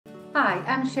Hi,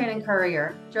 I'm Shannon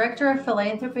Currier, Director of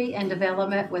Philanthropy and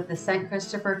Development with the St.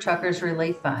 Christopher Truckers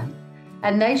Relief Fund,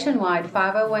 a nationwide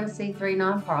 501c3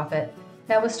 nonprofit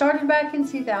that was started back in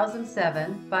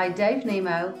 2007 by Dave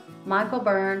Nemo, Michael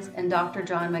Burns, and Dr.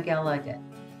 John McElligott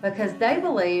because they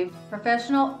believed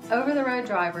professional over-the-road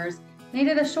drivers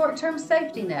needed a short-term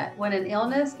safety net when an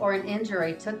illness or an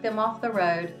injury took them off the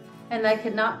road and they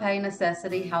could not pay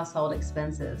necessity household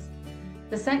expenses.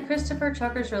 The St. Christopher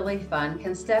Truckers Relief Fund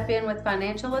can step in with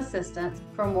financial assistance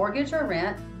for mortgage or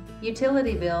rent,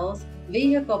 utility bills,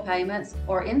 vehicle payments,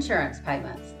 or insurance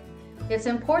payments. It's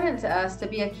important to us to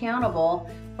be accountable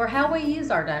for how we use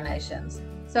our donations.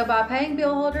 So by paying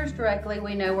bill holders directly,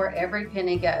 we know where every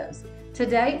penny goes. To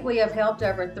date, we have helped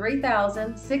over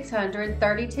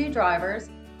 3,632 drivers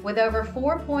with over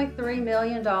 $4.3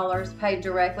 million paid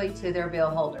directly to their bill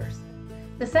holders.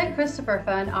 The St. Christopher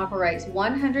Fund operates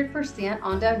 100%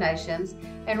 on donations,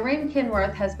 and Rihm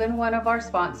Kenworth has been one of our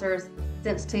sponsors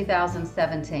since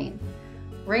 2017.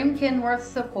 Rihm Kenworth's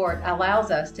support allows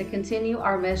us to continue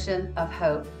our mission of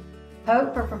hope.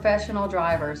 Hope for professional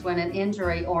drivers when an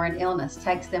injury or an illness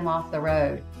takes them off the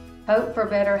road. Hope for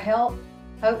better health.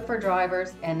 Hope for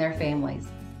drivers and their families.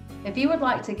 If you would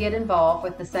like to get involved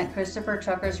with the St. Christopher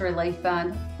Truckers Relief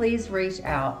Fund, please reach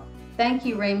out. Thank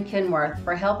you, Rihm Kenworth,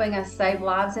 for helping us save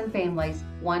lives and families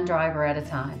one driver at a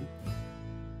time.